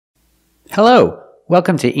Hello!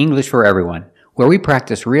 Welcome to English for Everyone, where we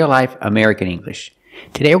practice real-life American English.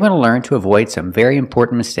 Today we're going to learn to avoid some very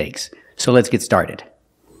important mistakes, so let's get started.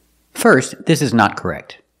 First, this is not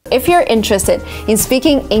correct. If you're interested in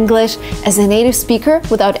speaking English as a native speaker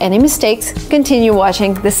without any mistakes, continue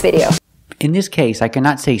watching this video. In this case, I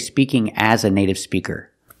cannot say speaking as a native speaker.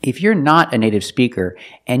 If you're not a native speaker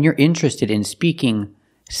and you're interested in speaking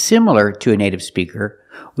similar to a native speaker,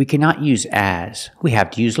 we cannot use as, we have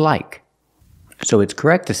to use like. So it's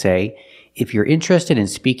correct to say, if you're interested in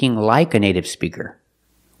speaking like a native speaker,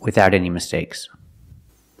 without any mistakes.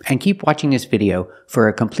 And keep watching this video for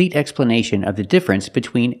a complete explanation of the difference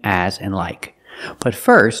between as and like. But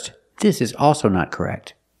first, this is also not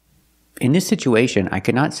correct. In this situation, I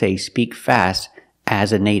cannot say speak fast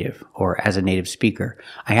as a native or as a native speaker.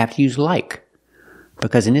 I have to use like,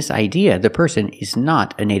 because in this idea, the person is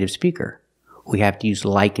not a native speaker. We have to use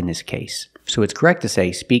like in this case. So it's correct to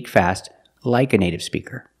say speak fast like a native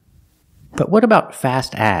speaker. But what about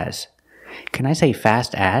fast as? Can I say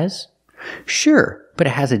fast as? Sure, but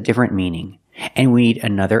it has a different meaning. And we need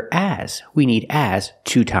another as. We need as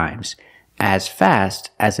 2 times. As fast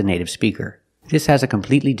as a native speaker. This has a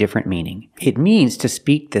completely different meaning. It means to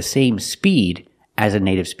speak the same speed as a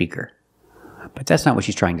native speaker. But that's not what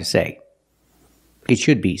she's trying to say. It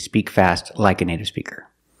should be speak fast like a native speaker.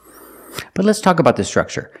 But let's talk about the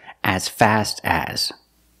structure. As fast as.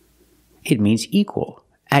 It means equal,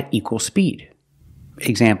 at equal speed.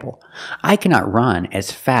 Example, I cannot run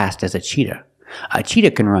as fast as a cheetah. A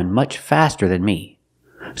cheetah can run much faster than me.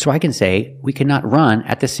 So I can say, we cannot run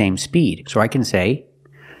at the same speed. So I can say,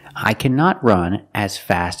 I cannot run as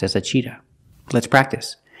fast as a cheetah. Let's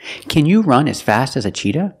practice. Can you run as fast as a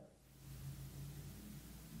cheetah?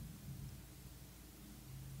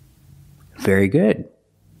 Very good.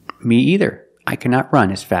 Me either. I cannot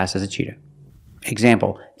run as fast as a cheetah.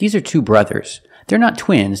 Example, these are 2 brothers. They're not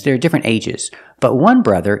twins, they're different ages, but one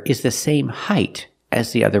brother is the same height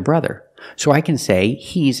as the other brother. So I can say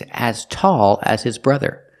he's as tall as his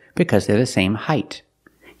brother because they're the same height.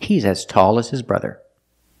 He's as tall as his brother.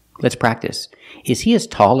 Let's practice. Is he as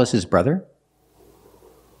tall as his brother?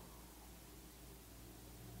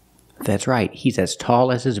 That's right, he's as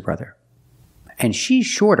tall as his brother. And she's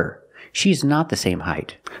shorter. She's not the same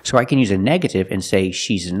height. So I can use a negative and say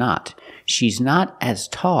she's not. She's not as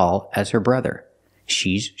tall as her brother.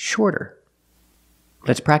 She's shorter.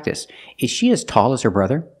 Let's practice. Is she as tall as her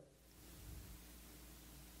brother?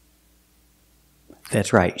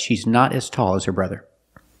 That's right. She's not as tall as her brother.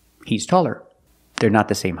 He's taller. They're not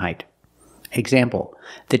the same height. Example.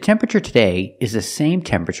 The temperature today is the same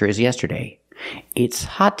temperature as yesterday. It's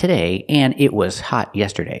hot today and it was hot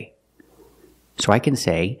yesterday. So I can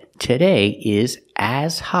say today is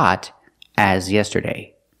as hot as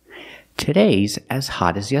yesterday. Today's as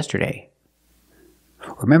hot as yesterday.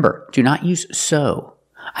 Remember, do not use so.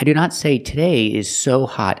 I do not say today is so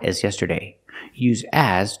hot as yesterday. Use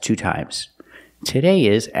as 2 times. Today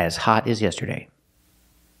is as hot as yesterday.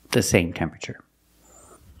 The same temperature.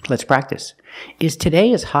 Let's practice. Is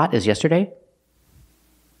today as hot as yesterday?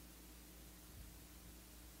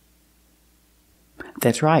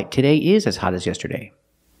 That's right, today is as hot as yesterday.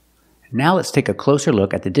 Now let's take a closer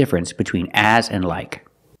look at the difference between as and like.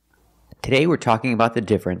 Today we're talking about the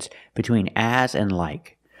difference between as and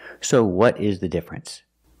like. So what is the difference?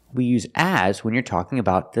 We use as when you're talking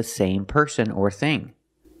about the same person or thing.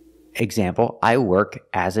 Example, I work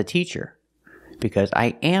as a teacher because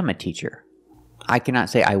I am a teacher. I cannot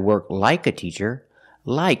say I work like a teacher.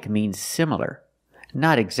 Like means similar,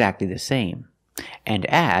 not exactly the same. And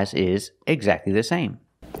as is exactly the same.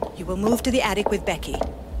 You will move to the attic with Becky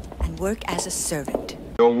and work as a servant.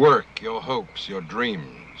 Your work, your hopes, your dreams.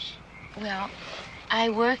 Well, I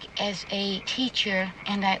work as a teacher,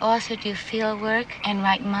 and I also do field work and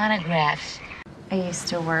write monographs. I used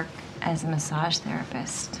to work as a massage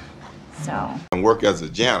therapist, so... And work as a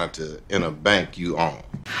janitor in a bank you own.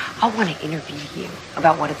 I want to interview you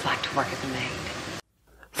about what it's like to work as a maid.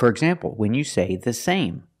 For example, when you say the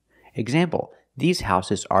same. Example, these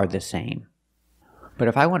houses are the same. But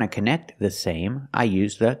if I want to connect the same, I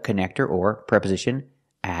use the connector or preposition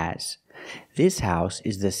as. This house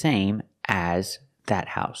is the same as that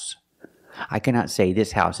house. I cannot say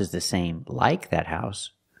this house is the same like that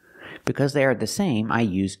house. Because they are the same, I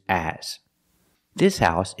use as. This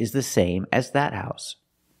house is the same as that house.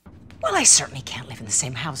 Well, I certainly can't live in the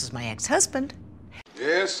same house as my ex-husband.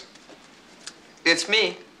 Yes? It's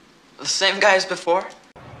me. The same guy as before.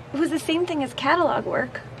 It was the same thing as catalog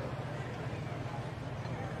work.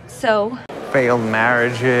 So? Failed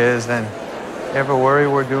marriages, and ever worry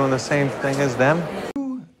we're doing the same thing as them?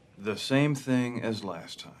 The same thing as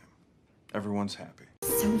last time. everyone's happy.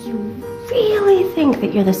 So you really think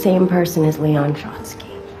that you're the same person as Leon Trotsky?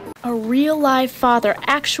 A real-life father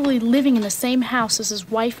actually living in the same house as his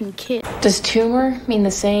wife and kid. Does tumor mean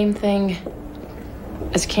the same thing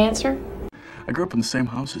as cancer? I grew up in the same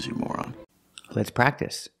house as you, moron. Let's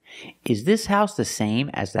practice. Is this house the same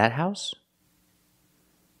as that house?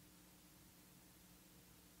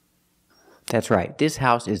 That's right. This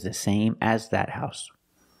house is the same as that house.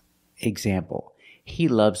 Example, he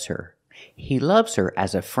loves her. He loves her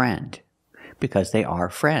as a friend because they are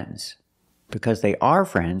friends. Because they are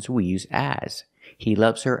friends, we use as. He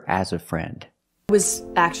loves her as a friend. I was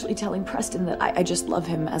actually telling Preston that I just love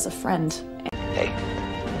him as a friend. Hey,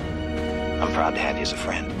 I'm proud to have you as a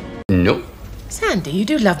friend. Nope. Sandy, you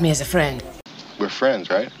do love me as a friend. We're friends,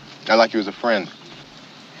 right? I like you as a friend.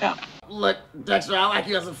 Yeah. Look, Dexter, I like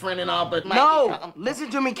you as a friend and all, but... No!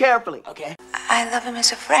 Listen to me carefully. Okay. I love him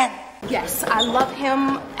as a friend. Yes, I love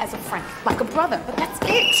him as a friend, like a brother, but that's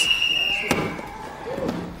it.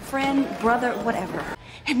 Friend, brother, whatever.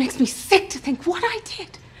 It makes me sick to think what I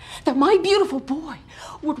did. That my beautiful boy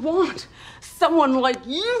would want someone like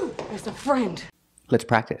you as a friend. Let's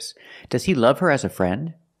practice. Does he love her as a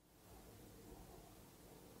friend?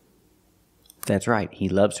 That's right. He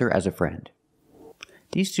loves her as a friend.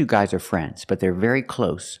 These two guys are friends, but they're very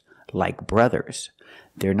close, like brothers.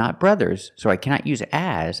 They're not brothers, so I cannot use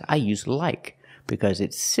as, I use like, because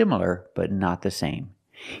it's similar but not the same.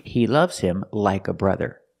 He loves him like a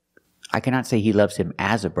brother. I cannot say he loves him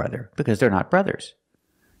as a brother, because they're not brothers.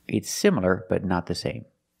 It's similar but not the same.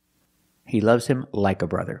 He loves him like a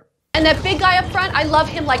brother. And that big guy up front, I love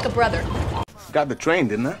him like a brother. Got the train,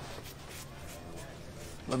 didn't I?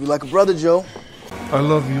 Love you like a brother, Joe. I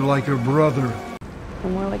love you like a brother.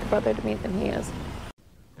 You're more like a brother to me than he is.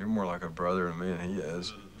 You're more like a brother to me than he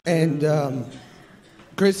is. And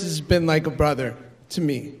Chris has been like a brother to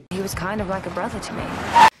me. He was kind of like a brother to me.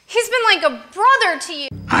 He's been like a brother to you.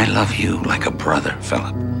 I love you like a brother,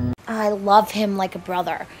 Philip. I love him like a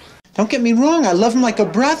brother. Don't get me wrong, I love him like a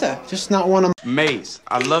brother, just not one of Mace,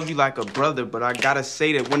 I love you like a brother, but I gotta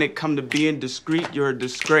say that when it come to being discreet, you're a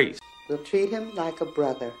disgrace. We'll treat him like a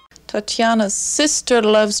brother. Tatiana's sister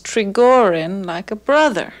loves Trigorin like a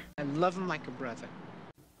brother. I love him like a brother.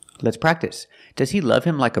 Let's practice. Does he love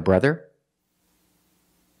him like a brother?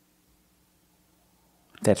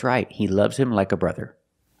 That's right. He loves him like a brother.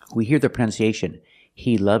 We hear the pronunciation.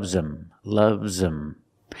 He loves him, loves him.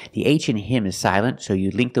 The H in him is silent, so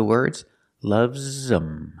you link the words. Loves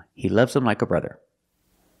him. He loves him like a brother.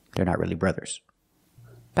 They're not really brothers.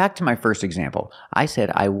 Back to my first example. I said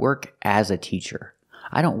I work as a teacher.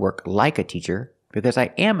 I don't work like a teacher because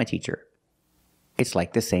I am a teacher. It's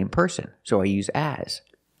like the same person, so I use as.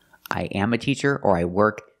 I am a teacher or I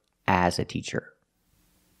work as a teacher.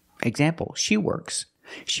 Example, she works.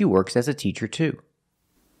 She works as a teacher too.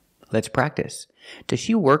 Let's practice. Does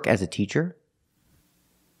she work as a teacher?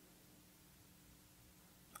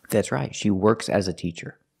 That's right, she works as a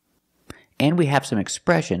teacher. And we have some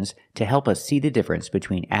expressions to help us see the difference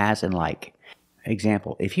between as and like.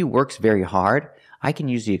 Example, if he works very hard, I can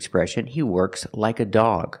use the expression, he works like a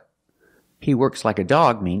dog. He works like a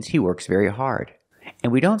dog means he works very hard.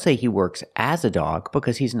 And we don't say he works as a dog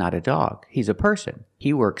because he's not a dog. He's a person.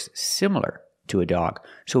 He works similar to a dog.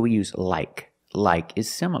 So we use like. Like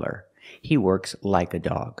is similar. He works like a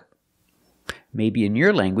dog. Maybe in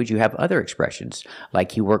your language you have other expressions,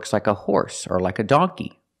 like he works like a horse or like a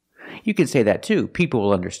donkey. You can say that too. People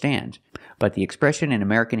will understand. But the expression in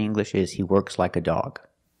American English is he works like a dog.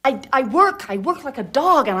 I work like a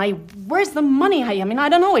dog, and where's the money? I mean, I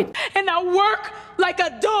don't know it. And I work like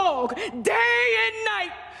a dog day and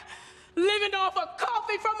night, living off of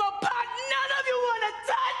coffee from a pot none of you want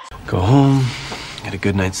to touch. Go home, get a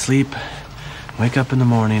good night's sleep, wake up in the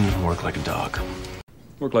morning, and work like a dog.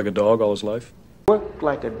 Work like a dog all his life? Work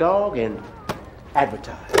like a dog and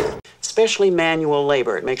advertise. Especially manual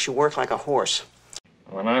labor. It makes you work like a horse.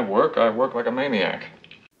 When I work like a maniac.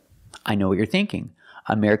 I know what you're thinking.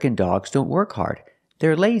 American dogs don't work hard.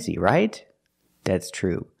 They're lazy, right? That's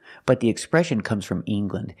true. But the expression comes from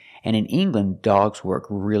England. And in England, dogs work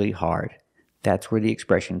really hard. That's where the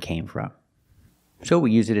expression came from. So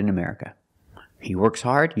we use it in America. He works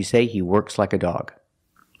hard. You say he works like a dog.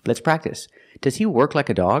 Let's practice. Does he work like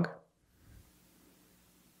a dog?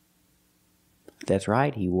 That's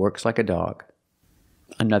right. He works like a dog.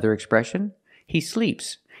 Another expression? He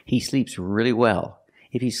sleeps. He sleeps really well.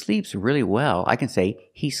 If he sleeps really well, I can say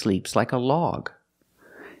he sleeps like a log.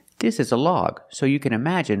 This is a log, so you can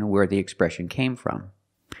imagine where the expression came from.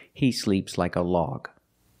 He sleeps like a log.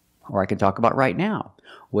 Or I can talk about right now.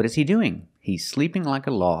 What is he doing? He's sleeping like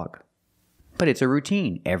a log. But it's a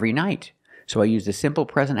routine every night. So I use the simple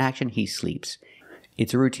present action, he sleeps.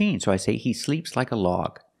 It's a routine, so I say he sleeps like a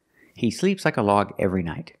log. He sleeps like a log every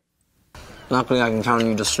night. Luckily, I can count on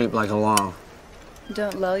you to sleep like a log.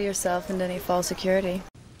 Don't lull yourself into any false security.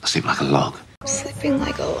 I sleep like a log. Sleeping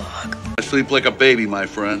like a log. I sleep like a baby, my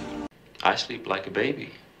friend. I sleep like a baby.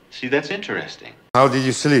 See, that's interesting. How did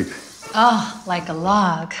you sleep? Oh, like a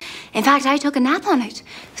log. In fact, I took a nap on it.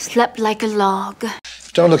 Slept like a log.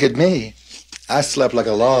 Don't look at me. I slept like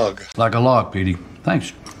a log. Like a log, Petey.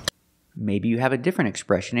 Thanks. Maybe you have a different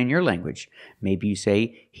expression in your language. Maybe you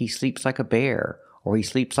say, he sleeps like a bear, or he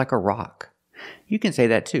sleeps like a rock. You can say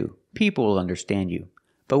that too. People will understand you.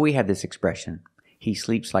 But we have this expression, he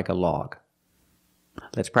sleeps like a log.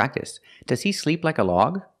 Let's practice. Does he sleep like a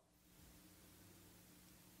log?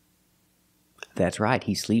 That's right,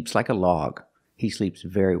 he sleeps like a log. He sleeps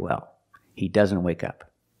very well. He doesn't wake up.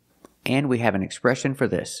 And we have an expression for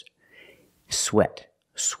this. Sweat.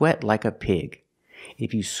 Sweat like a pig.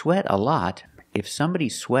 If you sweat a lot, if somebody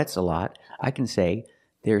sweats a lot, I can say,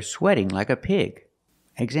 they're sweating like a pig.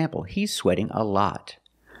 Example, he's sweating a lot.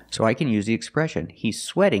 So I can use the expression, he's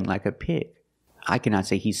sweating like a pig. I cannot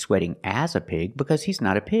say he's sweating as a pig because he's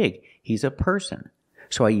not a pig. He's a person.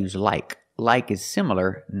 So I use like. Like is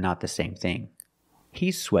similar, not the same thing.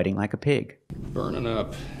 He's sweating like a pig. Burning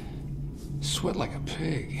up. Sweat like a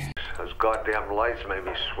pig. Those goddamn lights made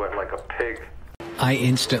me sweat like a pig. I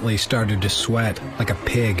instantly started to sweat like a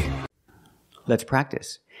pig. Let's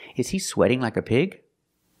practice. Is he sweating like a pig?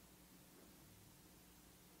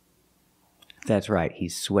 That's right,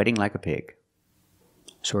 he's sweating like a pig.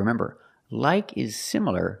 So remember, like is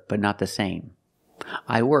similar but not the same.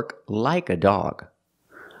 I work like a dog.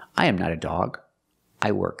 I am not a dog.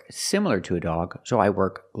 I work similar to a dog, so I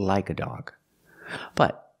work like a dog.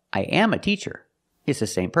 But I am a teacher. It's the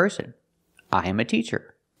same person. I am a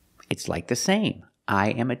teacher. It's like the same. I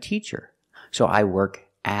am a teacher. So I work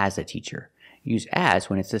as a teacher. Use as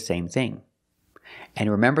when it's the same thing.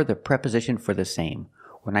 And remember the preposition for the same.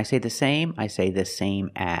 When I say the same, I say the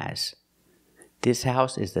same as. This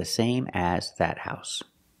house is the same as that house.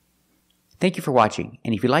 Thank you for watching.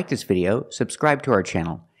 And if you like this video, subscribe to our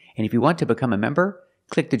channel. And if you want to become a member,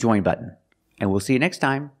 click the join button. And we'll see you next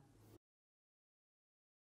time.